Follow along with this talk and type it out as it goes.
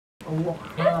a lot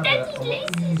harder, a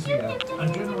lot easier,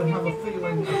 and generally have a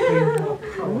feeling of being more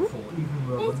powerful, even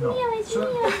though they're not. So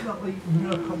definitely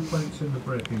no complaints in the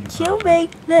braking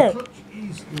department. Look. The clutch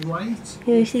is light.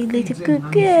 Who's a little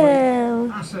good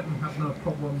girl? I certainly have no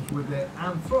problems with it,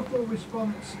 and throttle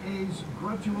response is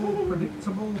gradual,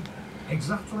 predictable,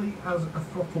 exactly as a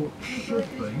throttle should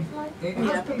be. It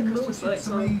has been noted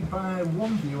to me by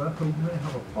one viewer who may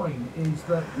have a point, is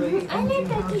that the engine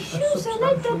has a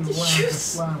substantially larger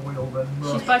flywheel than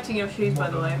most She's biting your shoes, by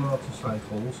the way.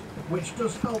 motorcycles, which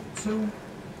does help to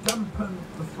dampen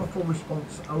the throttle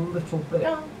response a little bit.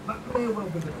 That may well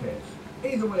be the case.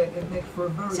 Either way, it makes for a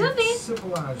very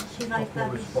civilised throttle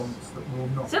response that will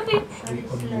not catch the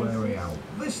unwary out.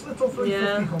 This little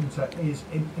 350 Hunter is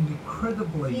an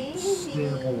incredibly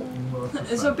stable motorcycle.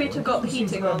 Has Obita got the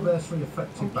heating on? Adversely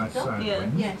affected by side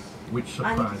winds, which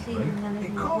surprised me.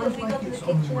 It covers like it's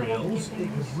on rails. It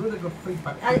has really good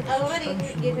feedback from the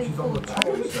suspension, which is on the top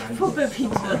side,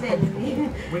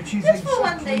 which is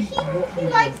exactly what you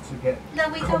want to get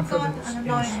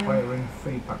confidence-inspiring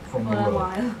feedback from the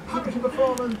road. Happy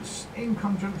performance in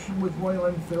conjunction with Royal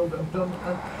Enfield have done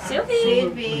an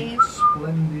absolutely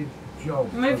splendid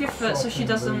job. Move your foot so she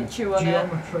doesn't chew on it.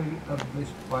 Geometry of this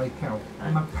bike out.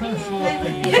 My personal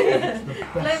opinion is the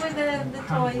best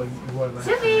handling Royal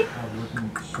Enfield I've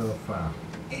ridden so far.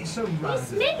 It's a rider.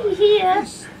 It's Minnie here.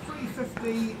 This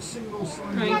 350 single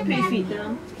cylinder. Right, put your feet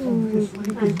down.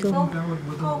 Obviously, is powered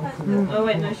with a local Oh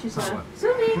wait, no, she's not.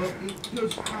 but it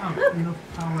does have enough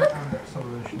power and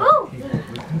acceleration to keep up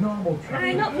with normal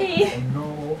traffic. Not me. And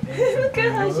normal Look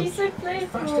at her, she's so fast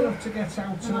playful. enough to get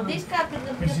out of This cabin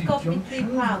has busy just cost me junction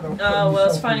 £3. without Oh, well,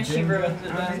 it's putting fine yourself if she in danger, ruins it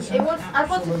then. and it's It was, I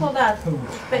bought it for that, absolute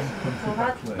especially for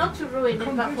that. Not to ruin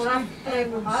it, but for us to play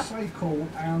with her. cycle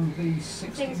and the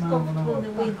 60 Things mile come an through hour the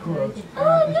window. back roads Oh,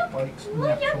 are this look. bike's Oh,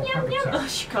 natural yum, yum, yum. habitat. Oh,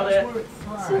 she got That's it. where it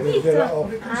thrives. Sweet.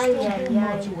 But it can still do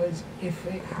motorways if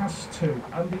it has to,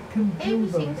 and it can do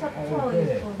them Everything's a all toy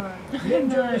day. for her. The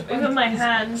engine of this Even bike my is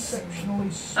hands exceptionally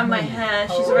and my smooth, hair,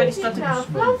 she's powerful, already started and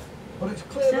to smooth. But it's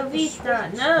clear that the Silvie, sweet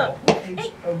no. spot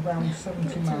is around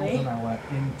 70 miles an hour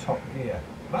in top gear.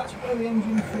 That's where the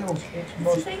engine feels its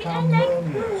most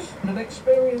harmonious. And an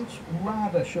experienced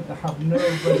rider should have no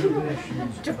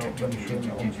reservations about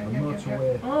venturing onto the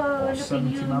motorway or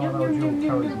 70 mile an hour dual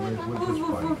carriageway with this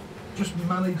bike. Just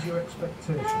manage your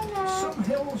expectations. Some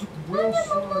hills will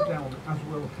slow down, as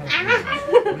will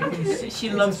headwinds. She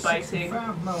loves biting.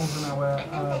 65 miles an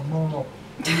hour more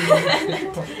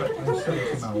realistic prospect than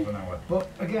 70 miles an hour. But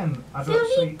again, I don't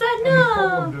see any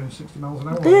problem doing 60 miles an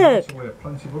hour. Motorway.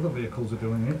 Plenty of other vehicles are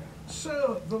doing it.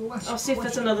 So the less I'll see if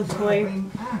there's another questions toy. are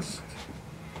being asked.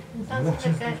 What That's is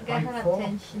to this get bike her for?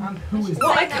 attention. And who is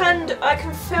Well, it? I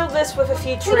can fill this with a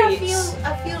few I treats.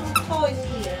 feel toys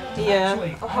here. Yeah,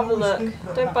 Actually, I'll I have a always look. think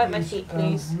that Don't that bite my is feet, a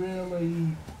please. Really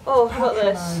Oh, how about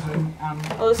this? patronising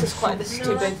and Oh, this is quite. This is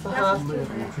too big for her. label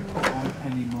to put on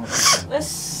any motorcycle.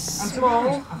 This And to be small.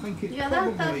 honest, I think it's Yeah,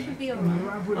 that probably, should be in alright.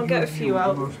 your average I'll get a review, few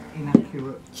out. the most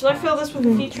inaccurate. Should I fill this with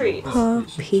a few treats?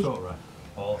 It's a Torah,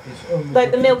 or it's only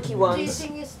Like the milky Do you ones.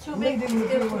 think it's too big? Leading the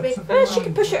Still too viewer big? to She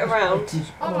can push it around.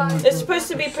 Alright. It's supposed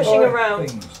to be pushing around.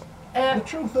 The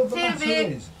truth of the matter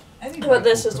Silvie. is, any How about bike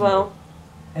this can as well? tow.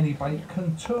 Any bike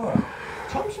can tow.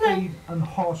 Top speed and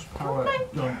horsepower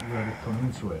don't really come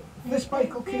into it. This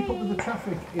bike will keep up with the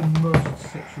traffic in most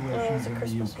situations in the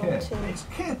Christmas UK. one too. It's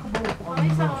capable Why on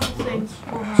is that most on the roads,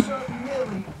 same so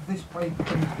really this bike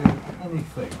can do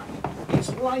anything.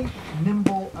 It's light,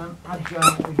 nimble and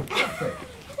agile in traffic.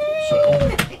 So,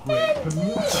 great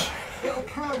commuter. It'll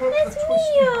carve up the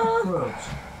twisty back roads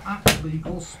at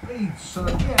legal speed. So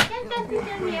yeah, it'll be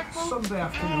a great Sunday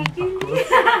afternoon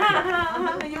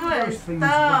back road. You are a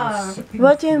star.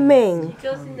 What do you mean?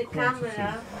 Just in the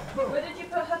camera. Where did you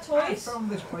put her I toys? found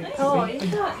this bike Toys? to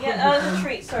be Yeah, the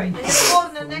treats. Sorry. In the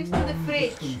corner next to the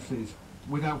fridge. distances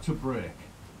without a brake.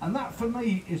 And that for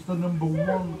me is the number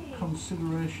one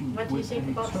consideration What do you with think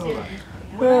any about tourer.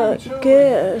 Silvie? Well, Touring,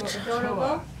 good. you've got a tour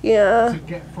Adorable? Yeah. to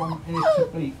get from A to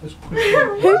B as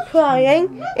quickly Who's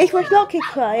crying? It was Lockie to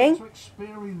crying.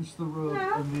 experience the road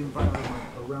and the environment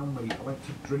around me. I like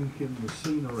to drink in the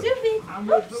scenery. Silvie, And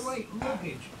with the right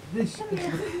luggage, this is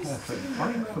the perfect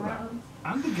bike for that.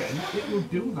 And again, it will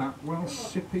do that while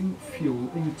sipping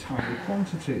fuel in tiny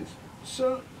quantities.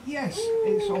 So yes,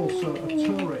 it's also a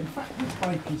tourer. In fact, this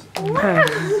bike is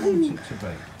everything you want it to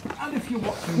be. And if you're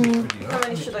watching this video How many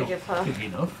and it's should I not give her? big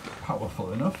enough,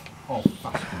 powerful enough, or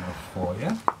fast enough for you,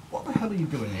 what the hell are you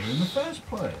doing here in the first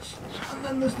place? And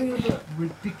then there's the other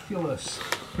ridiculous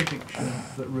prediction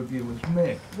that reviewers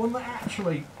make, one that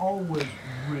actually always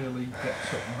really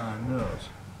gets up my nose.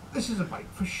 This is a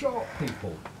bike for short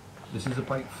people. This is a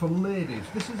bake for ladies.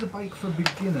 This is a bake for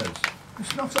beginners.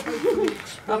 It's not a bake for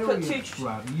the I'll put experienced two.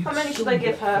 lad. How many should I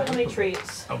give her? How many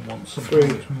treats? And want something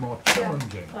that's more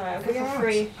challenging. Alright, I'll give her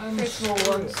three small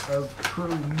ones. Of true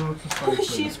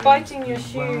motorcycling She's biting your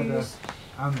is rider shoes.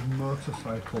 and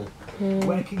motorcycle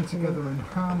working together in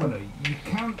harmony. You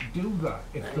can't do that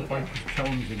if the bike is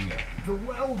challenging you. The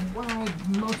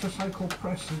worldwide motorcycle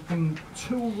press has been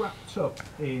too wrapped up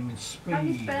in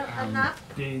speed and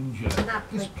danger,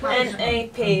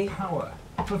 displacement and power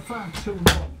for far too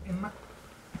long.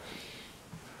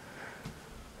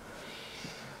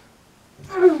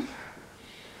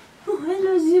 Oh,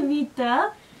 hello,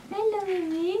 Zivita. Hello,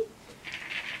 baby.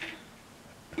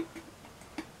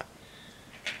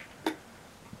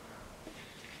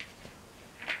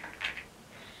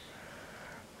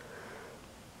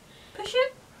 Push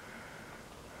it.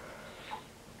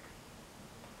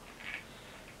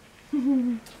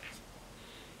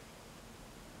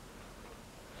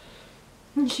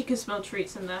 She can smell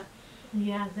treats in there.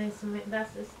 Yeah, there's some.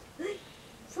 That's just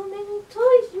so many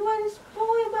toys. You want to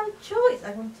spoil my choice?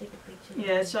 I won't take a picture.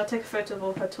 Yeah, so I'll take a photo of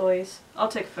all her toys. I'll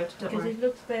take a photo, don't Because worry. it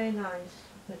looks very nice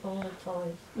with all the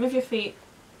toys. Move your feet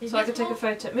so I can take a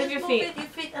photo. Move your feet. Move your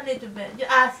feet a little bit.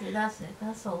 That's it. That's it.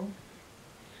 That's all.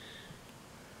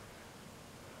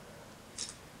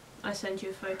 I send you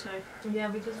a photo. Yeah,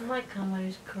 because my camera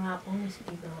is crap.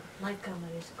 Honestly, though, my camera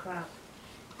is crap.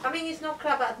 I mean, it's not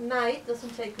crap at night.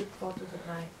 Doesn't take good photos at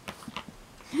night.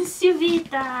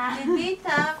 Silvita!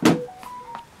 Silvita!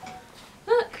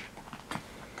 Look!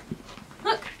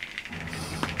 Look!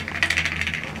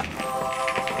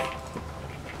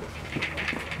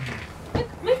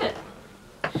 Look, move it!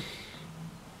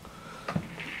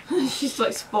 She's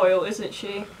like spoiled, isn't she?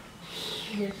 Yes,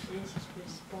 yes, she's been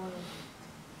spoiled.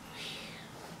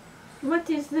 What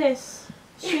is this?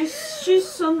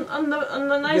 She's on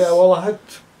the nice. Yeah, well, I had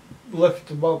to lift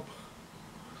them up.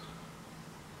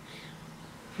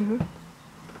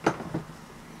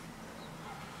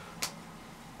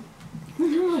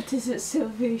 What is it,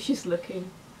 Sylvie? She's looking.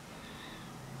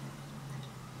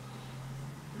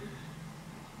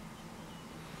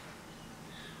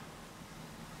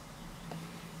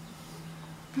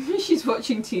 She's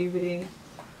watching TV.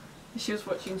 She was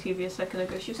watching TV a second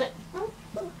ago. She was like,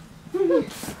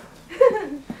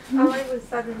 I like when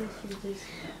suddenly she just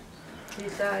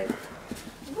decides.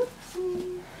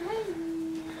 Whoopsie.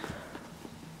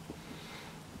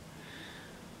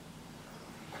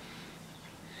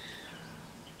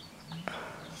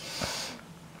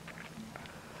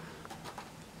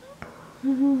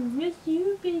 It's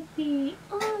you, baby.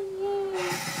 Oh, yeah.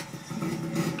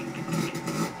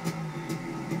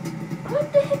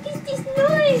 What the heck is this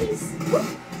noise?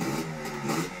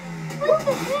 What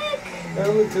the heck?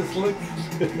 Just look.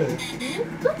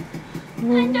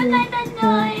 I don't like that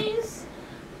noise.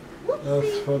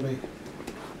 That's funny.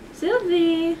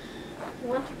 Sylvie. I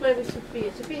want to play with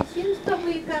Sophia. Sophia, see the stuff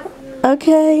where you can.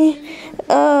 Okay.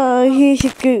 Oh, he's a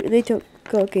good little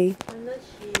cookie. I know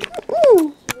she is.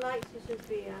 Mm. She likes you,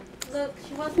 Sophia. Look,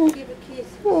 she wants to give a kiss.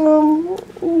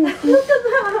 Look Look at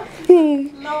that!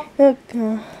 No.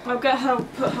 Okay. I'll get her,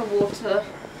 put her water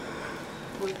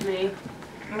with me.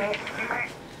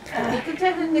 You can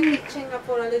take her in the kitchen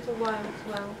for a little while as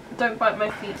well. Don't bite my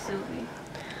feet, Sylvie.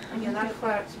 Yeah, that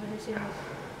hurts when you see her.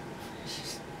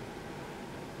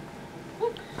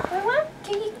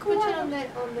 Can you Put it on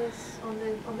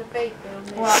the paper.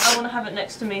 Well, I want to have it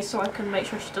next to me so I can make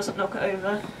sure she doesn't knock it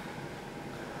over.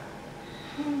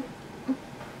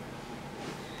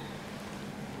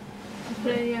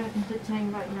 Very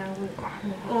entertained right now with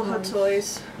All her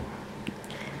toys.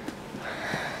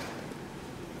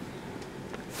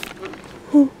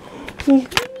 Give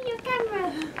me your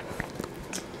camera.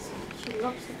 She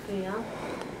loves Sophia.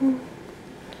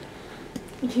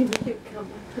 Give me your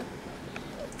camera.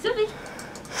 Sylvie!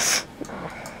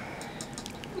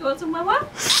 You want some mama?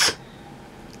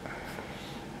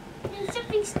 There's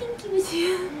something stinky with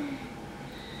you.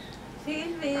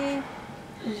 Silvie.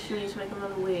 She needs to make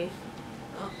another wee.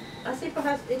 I see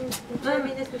perhaps in 10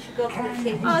 minutes we should go to the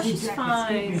kitchen. Oh, she's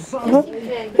fine.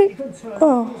 Okay.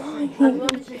 Oh, As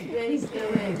long as she's ready to go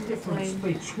in this Difference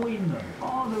way. between them.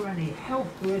 Are there any health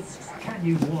risks? Can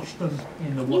you wash them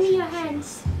in the Give me washing your machine?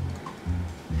 hands.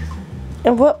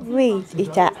 and what breed is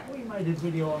that? We made a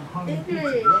video on home Silvie, cooking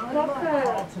where I stop her.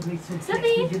 heartedly Sylvie.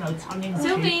 suggested, you know, tongue in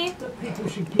Sylvie. cheek, that people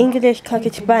should give English up like a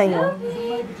cooking Spaniel. and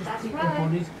maybe just That's keep right. their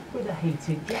bodies with a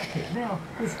heated jacket. Now,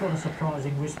 this got a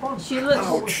surprising response. She looks-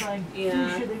 People were saying, Yeah.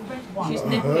 you should invent one. She's Oh,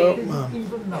 nippy. man.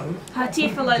 Even though Her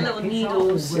teeth are like little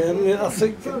needles. Yeah, I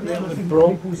think it nearly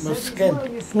broke my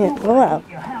skin. Yeah, well.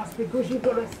 your house because you've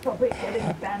got to stop it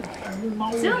getting damp and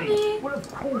mouldy. Silvie! Well,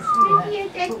 of course you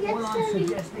have. But what I'm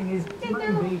suggesting is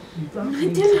maybe you don't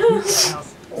need to keep the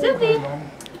house all day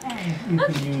long, and you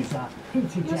can use a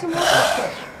heated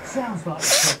jacket. Sounds like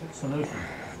the perfect solution.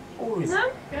 Or is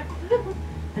it?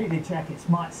 Heated jackets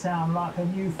might sound like a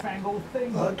newfangled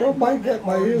thing. I don't mind getting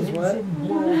my ears wet.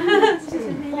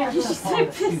 She's so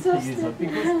pissed off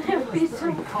because it was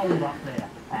very cold up there,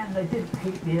 and they didn't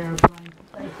heat the aeroplane.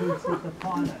 They heated the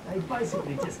pilot. They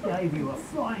basically just gave you a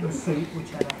flying suit which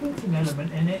had a heating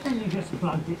element in it, and you just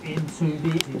plugged it into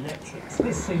the electrics.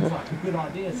 This seems like a good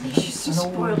idea to me. She's so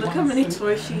spoiled. Look how many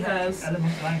toys she has.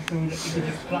 Element going through that you can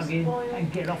just plug in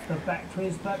and get off the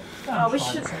batteries. But oh, we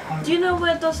should. Do you know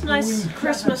where does nice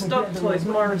Christmas dog toys?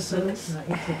 Morrison's.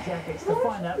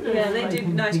 Yeah, they do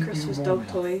nice Christmas dog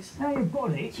toys. Now your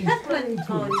body is She has plenty of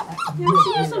toys. Yeah,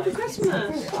 she has them for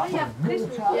Christmas. Oh yeah,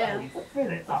 Christmas, yeah.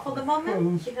 But for the moment,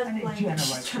 she has plenty.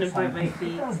 She's trying to bite my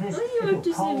feet. Oh, you have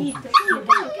to see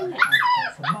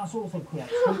muscles and create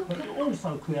heat, but it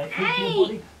also creates heat to your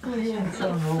body through your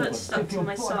internal organs. stuck If to your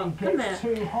my body sock. Come gets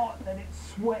here. too hot, then it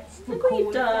sweats to Look what cool you've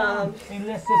it down. done.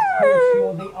 Unless, of course,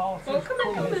 you're the artist Oh,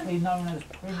 come here, previously known as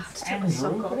Prince take my Andrew.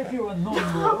 sock But off. if you're a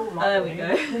non-royal like There we me, go.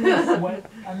 then you sweat,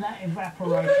 and that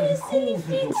evaporation causes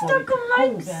your body to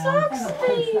cool down. And of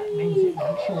course, that means it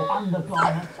makes your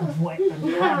undergarments wet and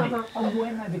clammy. And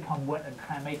when they become wet and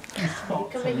clammy, you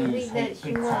start to lose heat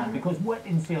big time, because wet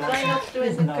insulation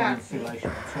is no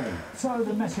insulation at all. So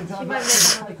the message I'd like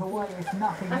to take away, if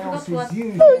nothing else, is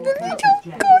use your heated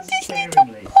jacket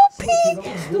sparingly.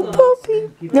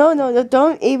 No,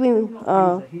 don't even.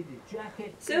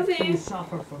 Sylvie. You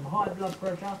suffer from high blood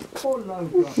pressure or low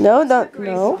blood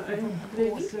pressure. No.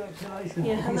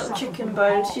 Yeah, her little chicken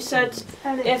bone. She said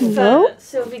if No.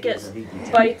 Sylvie gets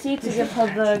bitey to give her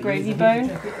the gravy bone.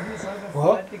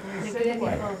 What?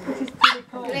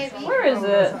 Where is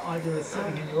it? Either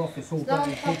sitting in your office all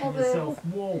day keeping yourself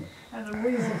warm. And the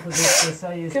reason for this, they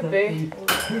say, is Could that be.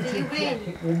 the heated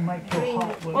jacket will make your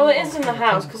heart work. Well, it is in the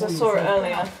house because I saw it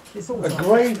earlier. It's also A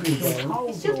gravy bone?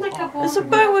 It's just like a bone. There's a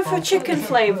bone with a chicken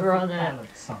flavour on it.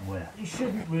 Somewhere. You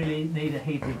shouldn't really need a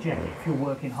heated jacket if you're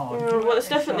working hard. Well, it's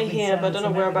definitely here, but I don't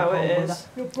know where about it is.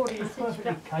 Your body is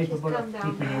perfectly capable of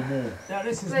keeping you warm. Now,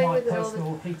 this is Play my with it all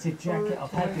personal heated jacket.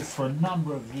 I've had this for a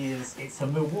number of years. It's a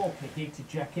Milwaukee heated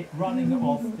jacket running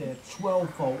off their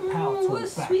 12-volt power tool what a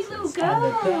sweet little batteries. And the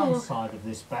girl. downside of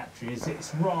this battery is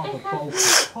it's rather bulky.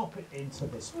 Pop it into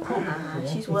this pocket.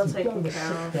 She's well taken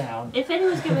care of. If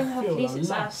anyone's giving her peace,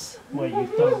 it's us. Where you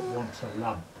don't want a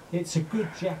lump. It's a good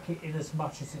jacket in as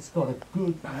much as it's got a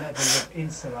good level of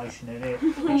insulation in it.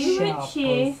 It's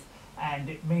shower-proof, and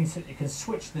it means that you can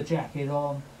switch the jacket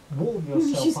on, warm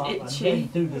yourself She's up, itchy. and then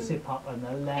do the zip up and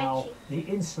allow the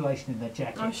insulation in the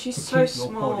jacket Oh, she's to so keep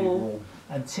your body small. warm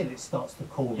until it starts to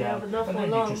cool Yeah, down. but not And for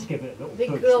then long. you just give it a little They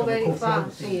push. grow And very of course, the other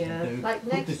fast. thing you Yeah. can do, Like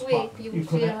with next this week, button, you you will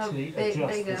can see how actually big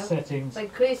adjust they the go. settings, By and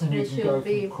you Christmas, can you'll go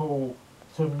be from cool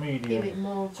to give medium it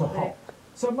more. to hot.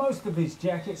 So most of these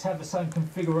jackets have the same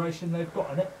configuration they've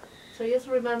got in it. So just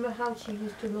remember how she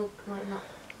used to look like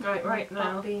that. Right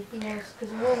now. Puppy, yes,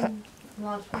 because one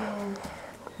was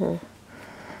long.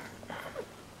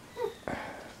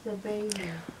 The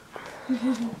baby.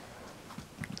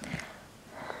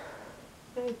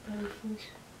 Very patient.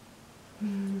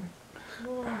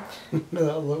 Oh,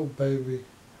 That little baby.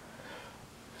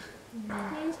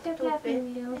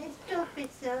 stop it,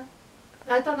 sir.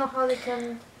 I don't know how they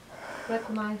can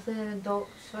recognize the dogs.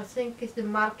 I think it's the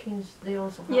markings they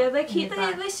also have. Yeah, they in the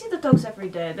back. they see the dogs every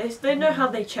day. They know how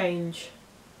they change.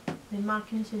 The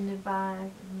markings in the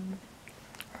bag.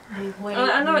 They wait.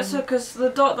 I know it's because the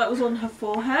dot that was on her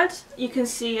forehead, you can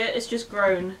see it. It's just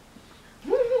grown.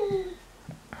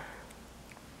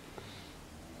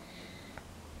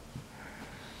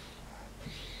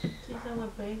 She's our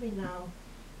baby now.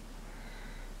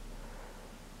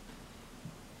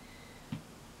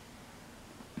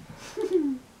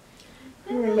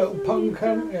 You're a little punk,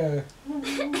 aren't you? Hey,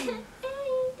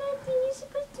 Daddy, you're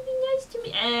supposed to be nice to me.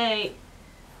 Hey,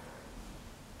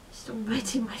 stop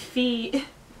biting my feet.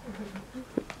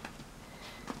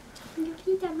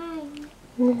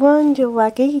 Wonder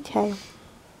waggy tail.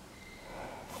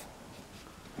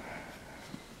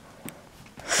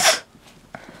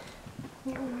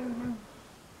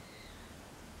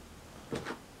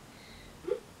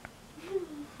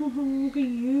 Look at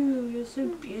you. You're so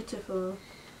beautiful.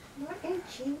 Not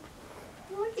itchy.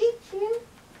 Not itchy.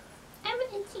 I'm an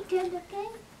itchy girl, okay?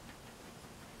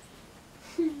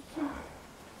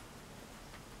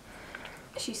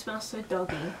 She smells so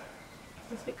doggy.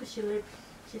 That's because she lives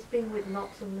She's been with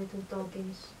lots of little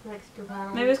doggies next to her.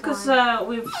 Maybe it's because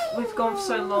we've gone for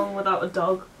so long without a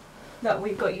dog that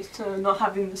we got used to not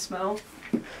having the smell.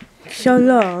 So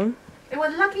long? It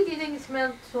was lucky she didn't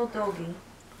smell so doggy.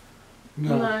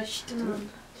 No. She didn't.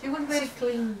 She was very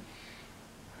clean.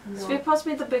 Sophia, pass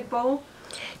me the big bowl.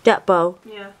 That bowl.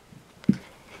 Yeah.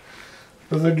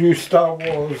 But the new Star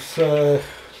Wars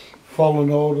Fallen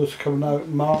Order's coming out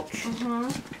in March.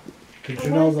 Did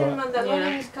you know that? The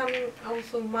Mandalorian is coming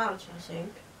also in March, I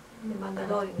think. The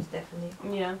Mandalorian is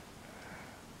definitely. Yeah.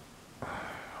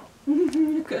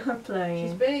 Look at her playing.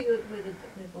 She's very good with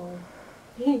the ball.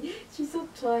 She's so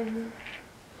tiny.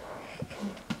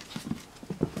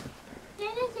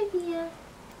 Sophia.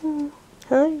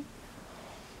 Hi.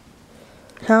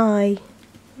 Hi.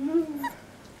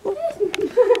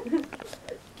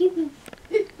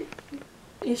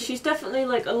 Yeah, she's definitely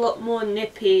like a lot more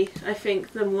nippy, I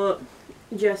think, than what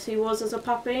Jessie was as a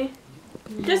puppy.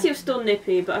 Jessie was still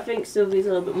nippy, but I think Sylvie's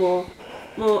a little bit more.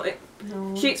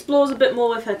 She explores a bit more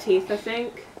with her teeth, I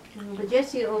think. But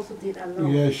Jessie also did a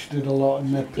lot. Yeah, she did a lot of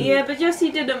nipping. Yeah, but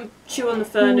Jessie didn't chew on the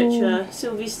furniture.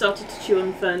 Sylvie started to chew on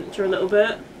the furniture a little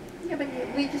bit. Yeah, but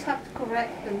we just have to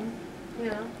correct them, you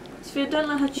know. Sophia, don't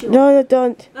let her chew. No, I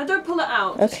don't. No, don't pull it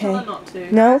out. Just tell her Okay. not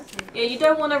to. No? Yeah, you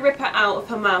don't want to rip it out of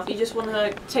her mouth. You just want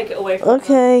to take it away from her.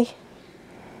 Okay.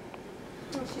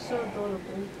 Oh, she's so adorable.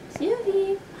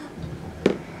 Silvie.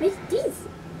 What's this?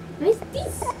 What's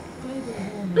this?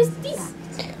 What's this?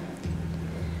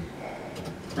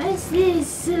 What's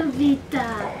this,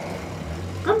 Sylvita?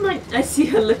 Come on. I see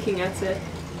her looking at it.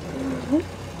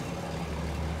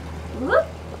 Whoop.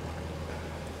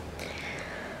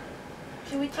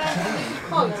 Should we try some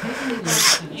colour?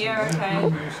 Yeah, okay.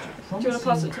 Do you want to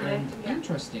pass it to me? Yeah.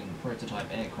 Interesting prototype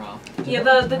aircraft. Yeah,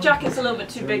 the jacket's a little bit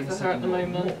too big for her at the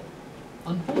moment.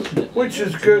 Unfortunately, Which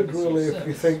is good, really, if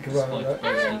you think about it.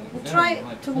 We'll try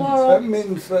it tomorrow. That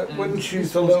means that when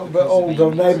she's a little bit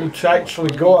older and able to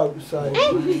actually go outside,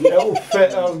 it'll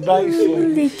fit her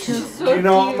nicely. Do you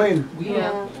know what I mean?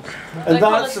 Yeah. And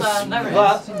Like that's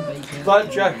that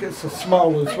jacket's a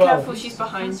small as Be well. careful, she's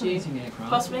behind you.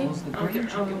 Pass me. I'll give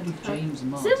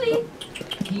Sylvie.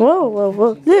 Whoa, whoa,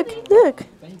 whoa. Look, look.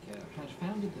 Baker had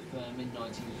founded the firm in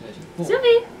 1934.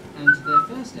 Sylvie. And their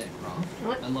first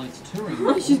aircraft, a light touring Oh,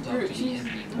 model she's dubbed the she's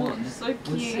MB-1, so would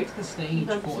cute. set the stage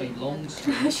for a long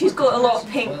She's got a lot of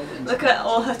pink. Look at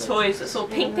all her toys. It's all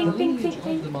pink, pink, pink, pink, of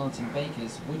pink. the Martin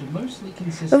Bakers would mostly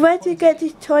consist Where did you get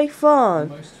this toy the from?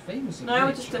 most famous of No,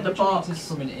 which just in the originated box.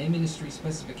 from an Air Ministry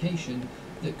specification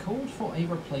that called for a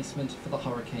replacement for the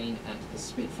Hurricane and the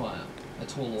Spitfire. A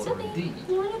tall order indeed.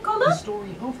 You want a The collar?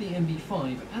 story of the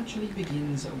MB-5 actually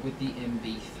begins with the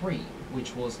MB-3,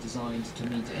 which was designed to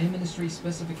meet Air Ministry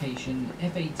specification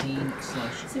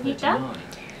F-18/39.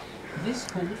 This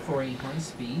called for a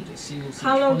high-speed single-seat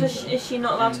How long fighter, is she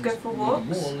not allowed to go for and walks?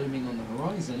 with a war looming on the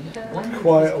horizon, one that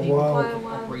Quite was a capable while. of She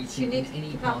operating in needs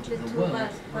any to part have of the the two world.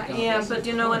 legs back. regardless Yeah, of but do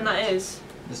you know when that is?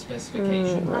 The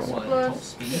specification I required suppose top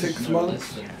speed 6 no months.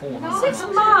 less than 400 No, 6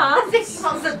 miles months? 6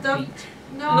 months of dog. feet.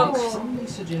 No. Some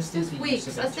suggested Just the weeks.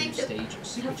 use of I a think two-stage the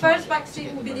supercharger first to vaccine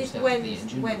get will the be most this out of the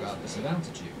engine Wednesday. regardless of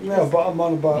altitude. Yeah, but I'm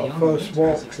on about The a first armament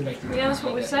walk. was expected to Yeah, that's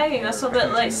what we're get saying. That's a bit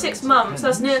like air 6 generator months.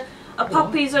 That's cannons, near. A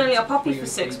puppy's only a puppy for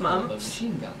 6 303 caliber months.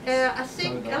 machine guns. I So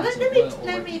think, the let latter me were go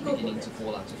already for beginning it. to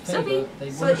fall out of Sophie, favour.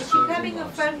 They So were if still you're having a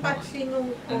large first supply. vaccine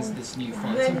As on this new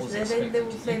fighter was Wednesday, then they expected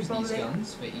will to say use these probably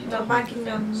guns for either they're home backing a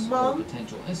defence or mom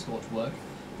potential escort work,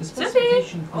 the Sophie!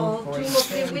 specification or called for 2 a or 3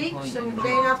 fairly weeks, high and engine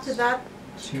then after rate. that,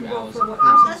 2 go hours for of work.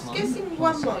 cruising I'm just time, guessing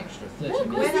plus 1 month. extra 30 Look,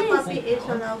 minutes when a of puppy full is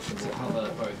power allowed to to walk. cover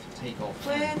both takeoff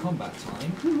When- and combat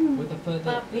time, with a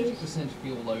further Puppies. 80%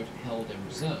 fuel load held in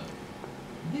reserve.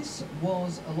 This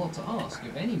was a lot to ask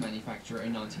of any manufacturer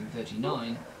in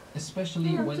 1939, especially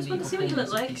Yeah, when just the want to see what you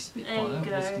performance look of the like. Spitfire There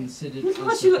you was go. considered Oh,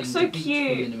 as she looks something so to beat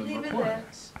cute. the minimum Leave it there.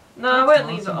 requirements. No, I won't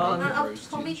leave it Martin on. Baker Up rose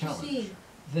for to me the to challenge. see.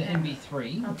 The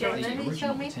MB-3, Okay, the let me original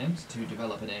show me. attempt to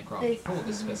develop an aircraft This. for this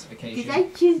Did specification, I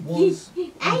choose was this?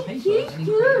 on I paper choose an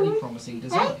incredibly you. promising I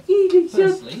design. choose so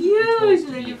Firstly, it was cute.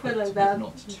 to Let be you put equipped like with that.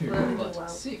 not 2, Wow. but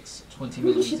 6 She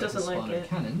 20mm doesn't like Spano it.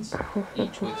 cannons,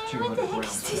 each with 200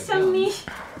 rounds This per on gun. me.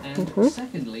 And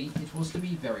secondly, it was to be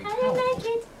very I don't like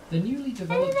powerful. it. The newly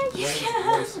developed like it.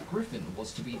 Rolls-Royce Griffin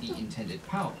was to be the intended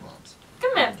power plant.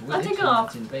 Come here. And with I'll take it, it off.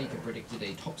 Martin Baker predicted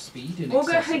a top speed in We'll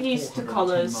get excess her of used to 410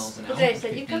 colours. miles an hour Okay, at so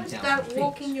you can 15,000 start feet.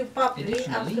 walking your puppy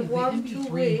Additionally, after the 1-2 MB-3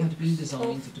 weeks. had been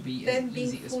designed to be as them being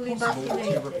easy as fully possible to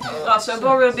vaccinated. repair. Oh, so it'll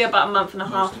probably be about a month and a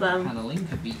Most half of the then. panelling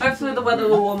could be Hopefully the weather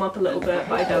will warm up a little bit,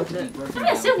 but I doubt it. Come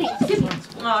here, Sylvie. Sylvie.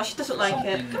 Oh, she doesn't like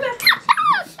it. Come here.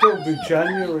 Still be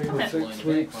January in Line 6 of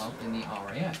weeks. aircraft in the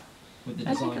RAF. With the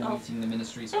design meeting the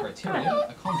ministry's criteria,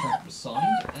 a contract was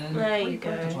signed and 3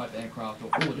 prototype aircraft were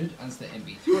ordered as the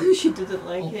MB3. She didn't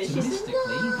like it. Optimistically,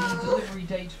 the delivery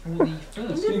date for the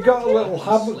first You got a little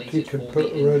hammock you can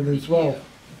put her in as well.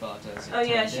 But as it Oh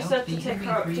yeah, turned she out, said to the take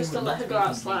her up MB3 just to would let not her be go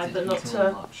outside, but completed not until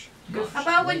to... much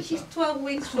About when later. she's 12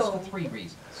 weeks This was for old. 3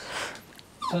 reasons.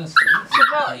 Firstly,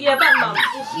 about month.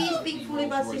 She's been fully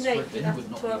vaccinated would after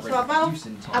not 12, be so about ready to use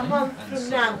in a time, month and from so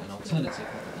now. an alternative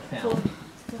had to be found.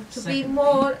 To be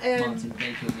more, Martin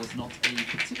Baker was not a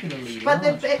particularly but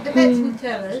the large vets will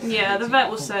tell us. Yeah, the vet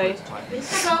will say.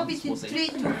 It's about between 3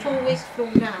 to 4 weeks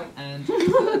from now. And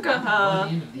Look at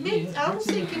her. I was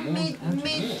thinking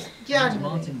mid-January.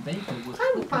 Martin Baker was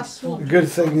Time passed The through. good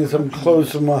thing is I'm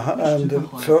closing my hand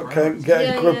so I can't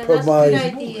get a grip that's of a my...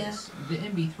 good idea. The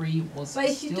MB3 was But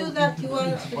if you still do that, you are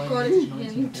incomplete by encouraging him,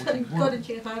 mid-1941,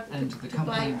 encouraging her and the to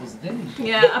company buy. was then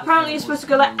Yeah, apparently you're supposed to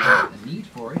go like, a need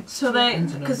for it. so they,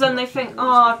 because then they think, oh,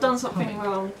 I've done something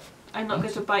wrong. I'm not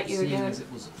going to bite you Seeing again. as it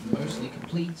was mostly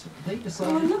complete, they Oh,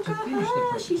 decided look to at finish the her.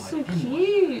 prototype She's so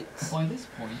anyway. cute. By this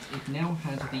point, it now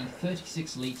had the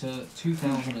 36-litre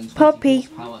 2,020 Puppy,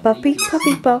 horsepower puppy, V6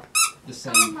 puppy, pup. the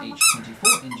same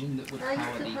H24 engine that would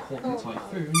power the Hawker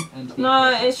Typhoon and the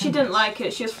No, she didn't like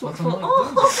it. She was full. But unlike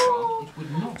those Oh, aircraft, it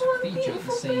would not feature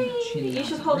the same chinny You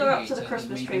should outer hold her up to the radiator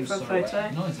Christmas that tree made for a them photo. so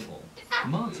recognisable.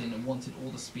 Martin wanted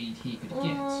all the speed he could get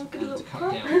Oh, good and little to cut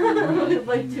pup. down the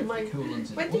Like the to my- coolant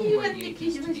and When do oil you and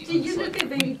radiators Nikki, to do the you look outside at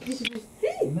baby wings. Christmas?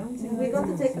 Mounting We're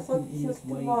going to take a the photo easiest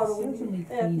way tomorrow certainly when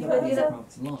cleaned you up know, the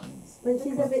aircraft's lines. when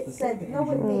she's a bit The sad, Silvie no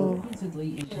engine one repeatedly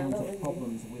encountered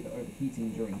problems with overheating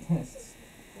during tests,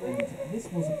 and this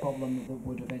was a problem that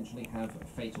would eventually have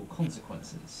fatal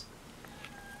consequences.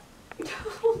 You're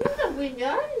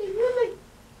like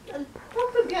a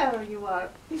proper girl, you are.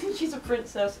 she's a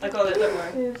princess. I got it. Don't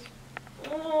worry.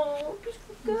 Oh,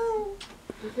 beautiful girl.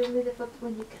 You send me the photo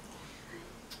when you can.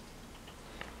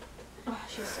 Oh,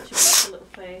 she has such a beautiful little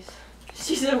face.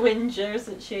 She's a whinger,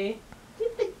 isn't she?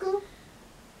 Typical.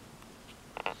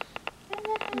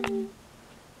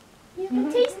 You have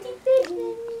a tasty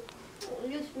thing.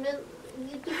 You smell.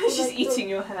 She's eating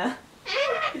your hair.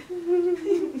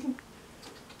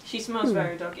 She smells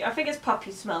very doggy. I think it's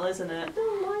puppy smell, isn't I it?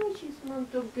 don't mind she smells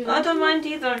so good. I don't mind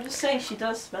either. I'm just saying she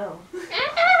does smell.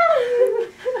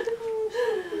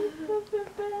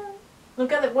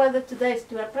 Look at the weather today,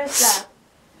 Stuart. Press that.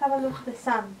 Have a look at the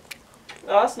sun.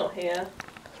 Oh, that's not here.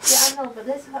 Yeah, I know, but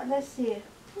let's see it.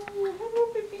 Oh,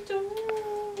 hello, baby dog.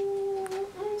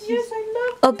 Yes, I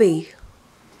love Obby.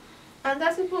 And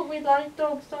that's what we like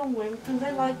dogs, don't we? And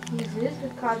they like kisses, the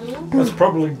cuddle. That's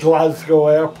probably Glasgow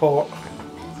Airport.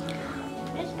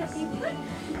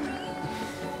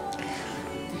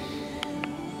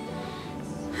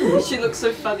 She looks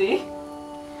so funny.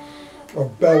 Or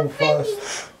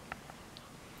Belfast.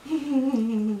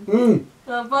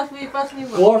 Pass me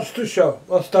one. Gloucestershire,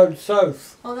 that's down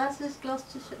south. Oh, that's just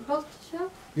Gloucestershire. Gloucestershire?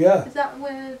 Yeah. Is that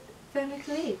where Felix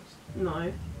lives?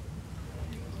 No.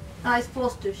 Ah, it's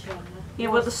Gloucestershire. Yeah,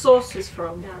 where the sauce is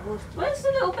from. Yeah, Gloucestershire. Where's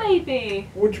the little baby?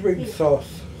 What do you mean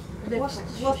sauce?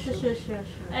 Gloucestershire.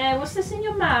 What's this in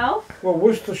your mouth? Well,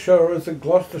 Worcestershire isn't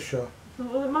Gloucestershire.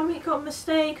 Well, Mummy got a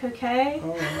mistake, okay?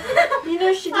 Oh. You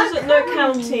know she doesn't know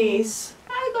counties.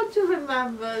 I got to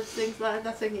remember things like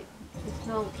that. It's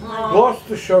not. Oh.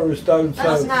 Gloucestershire is down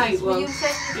That's south. nice. cute Will one. you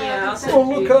send me Yeah, I'll that? send Oh,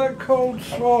 look at that cold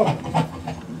swan.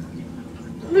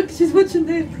 Look, she's watching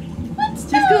this.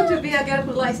 She's going to be a girl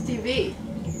who likes TV.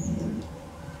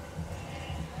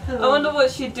 I wonder what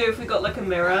she'd do if we got like a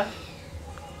mirror.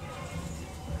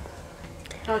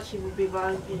 Oh, she would be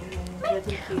vibing and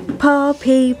getting cute.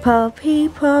 Puppy, puppy,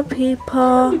 puppy,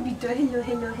 paw. Look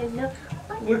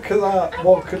at that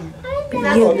walking.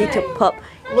 You need to pop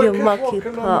your Look at monkey walking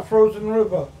on the pop. frozen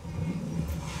river.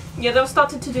 Yeah, they were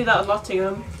starting to do that at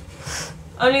Nottingham.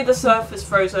 Only the surface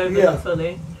froze over, Yeah. not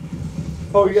fully.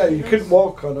 Oh yeah, you couldn't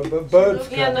walk on it, but birds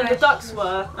Yeah, can. no, the ducks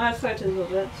were. I have photos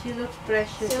of it. She looks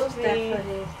precious, Sylvie.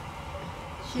 Stephanie.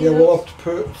 She Yeah, we'll looks- have to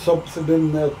put something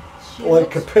in there, she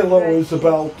like a looks pillow, precious.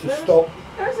 Isabel, to stop.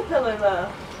 There is a pillow there.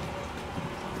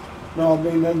 No, I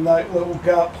mean in that little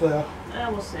gap there.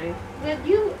 We'll see.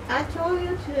 Well, I told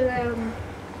you to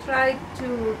try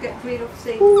to get rid of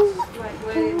things like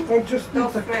where. I just need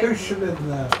Dog a friendly. cushion in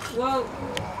there. Well,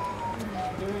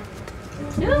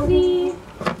 Silvie.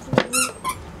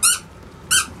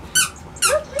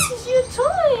 Look, this is your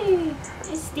toy.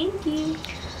 It's stinky.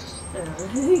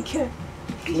 okay.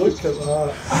 Look at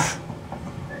that.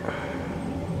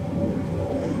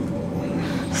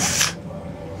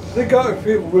 They gotta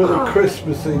feel really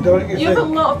Christmassy, don't you You have a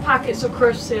think? lot of packets of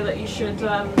crisps here that you should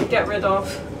get rid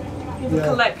of. You have a Yeah.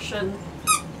 collection.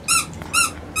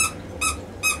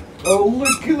 Oh,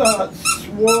 look at that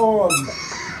swan.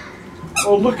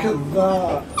 Oh, look at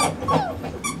that.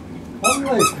 Aren't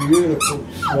they beautiful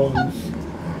swans?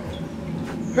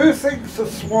 Who thinks a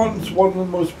swan's one of the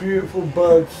most beautiful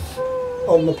birds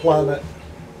on the planet?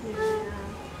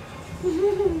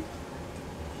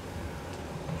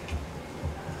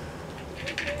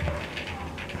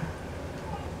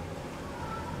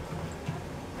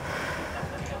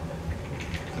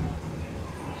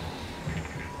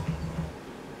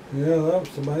 Yeah, that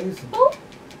was amazing. Oh,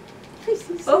 this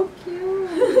is so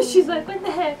cute. She's like, what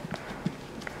the heck?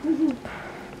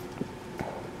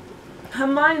 Her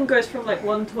mind goes from like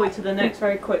one toy to the next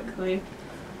very quickly.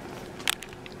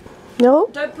 No?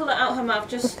 Don't pull it out her mouth,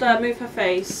 just move her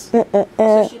face.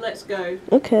 So she lets go.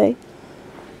 Okay.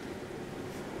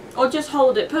 Or just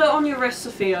hold it. Put it on your wrist,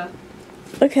 Sophia.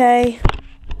 Okay.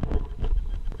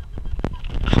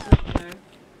 Okay.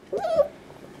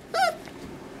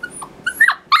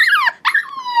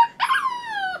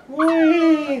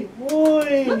 Whee!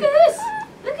 Whee! Look at this!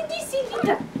 Look at this,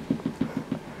 Silvita!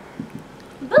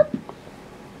 Look!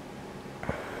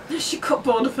 She got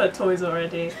bored of her toys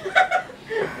already.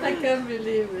 I can't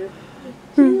believe it.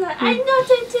 She's like, I'm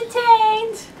not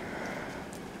entertained!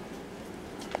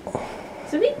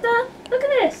 Savita, look at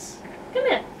this! Come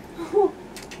here!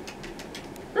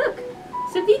 Look!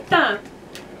 Savita!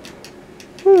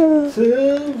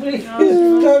 Silvie is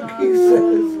stuck, he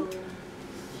says.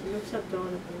 She looks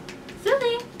adorable.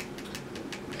 Silvie!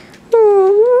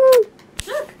 Look!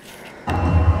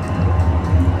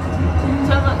 Turn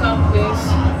that down, please.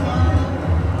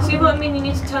 See what I mean? You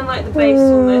need to turn like the bass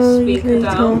on this speaker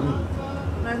down.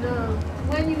 I know.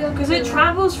 When you go Because it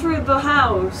travels through the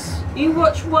house. You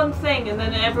watch one thing and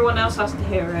then everyone else has to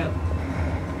hear it.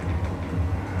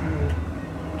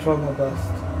 Try my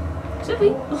best. Silvie,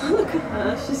 look at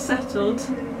her. She's settled.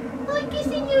 Like a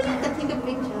señorita, take a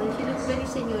picture. She looks very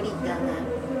señorita now.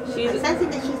 She's Something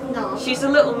that she's not. she's a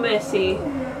little messy. Oh,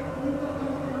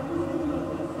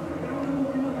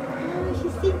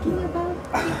 she's thinking about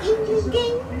the English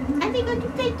game. Are they going to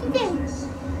play today?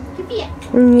 Sophia.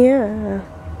 Yeah.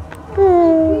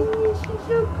 Oh, She's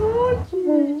so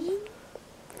gorgeous.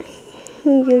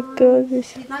 you're gorgeous.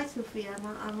 She's like Sophia, I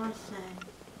must say.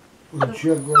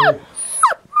 Juggler.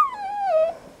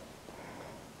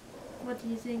 What do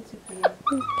you think, Sophia?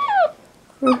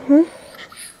 Mm-hmm.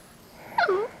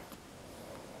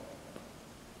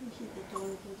 She's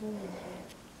adorable, isn't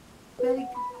she?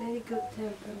 Very good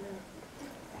temperament.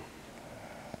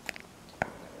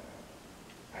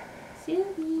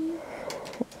 Silvie!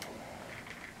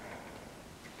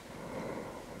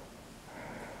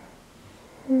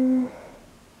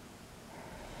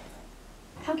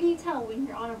 How can you tell when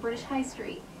you're on a British high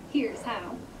street? Here's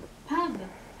how. Pub.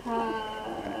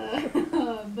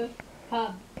 Pub.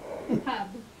 Pub. Pub.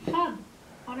 Pub.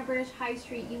 On a British high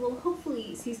street, you will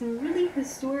hopefully see some really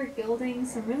historic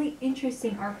buildings, some really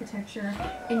interesting architecture,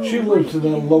 and She you lives might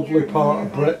in a even lovely hear part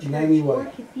of nearby Britain church anyway. or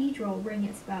cathedral ring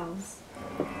its bells.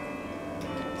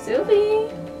 Sylvie!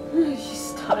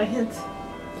 She's tired.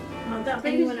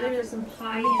 Anyone after some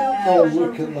pie Oh,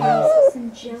 look at that.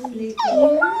 some jelly beans?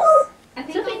 I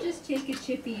think I'll just take a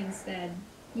chippy instead.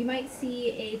 You might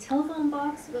see a telephone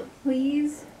box, but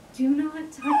please do not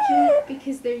touch it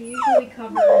because they're usually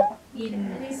covered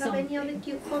in something.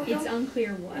 It's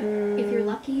unclear what. If you're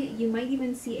lucky, you might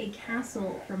even see a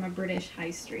castle from a British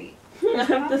high street. I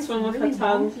have this one with really her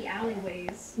tongue. wonky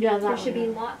alleyways. Yeah, There should be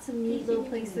lots of neat little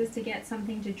places to get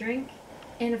something to drink,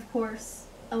 and of course,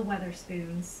 a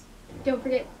Weatherspoons. Don't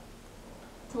forget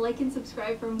to like and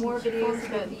subscribe for more videos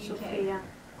about the UK.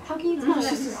 How can you tell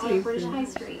that you're on a British high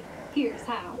street? Here's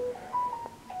how.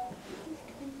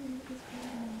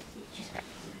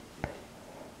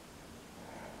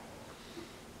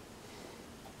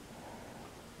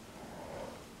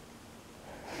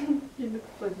 You look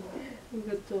funny. You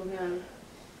got tongue out.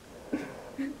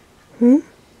 Hmm?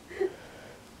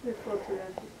 The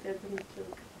photograph is definitely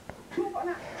joke.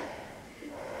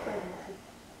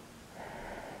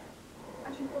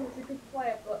 Actually thought he was a good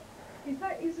player, but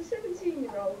he's a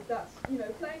 17-year-old that's,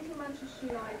 playing for Manchester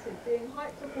United, being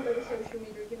hyped up all over social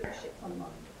media and given a shit ton of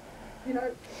money.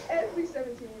 Every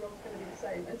 17-year-old's going to be the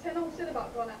same. And Tenol said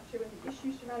about Garnacho and the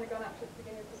issues surrounding Garnacho at the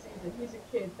beginning of the season. He's a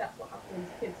kid, that's what happens,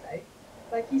 kids say.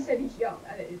 Like, he said he's young,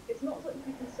 and it's not something to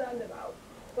be concerned about.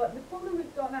 But the problem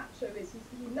with Garnacho is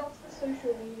he loves the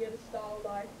social media, the style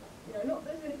life. Not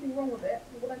that there's anything wrong with it.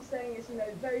 What I'm saying is,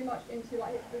 very much into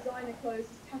like his designer clothes,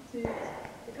 his tattoos,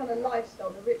 the kind of lifestyle,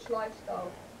 the rich lifestyle.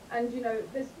 And the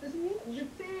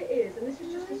fear is, and this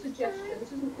is just a suggestion.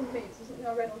 This isn't from me. This is something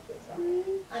I read on Twitter.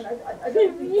 And I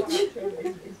don't think Garnacho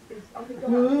is I think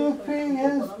Garnacho is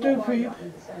Yes, Doofy.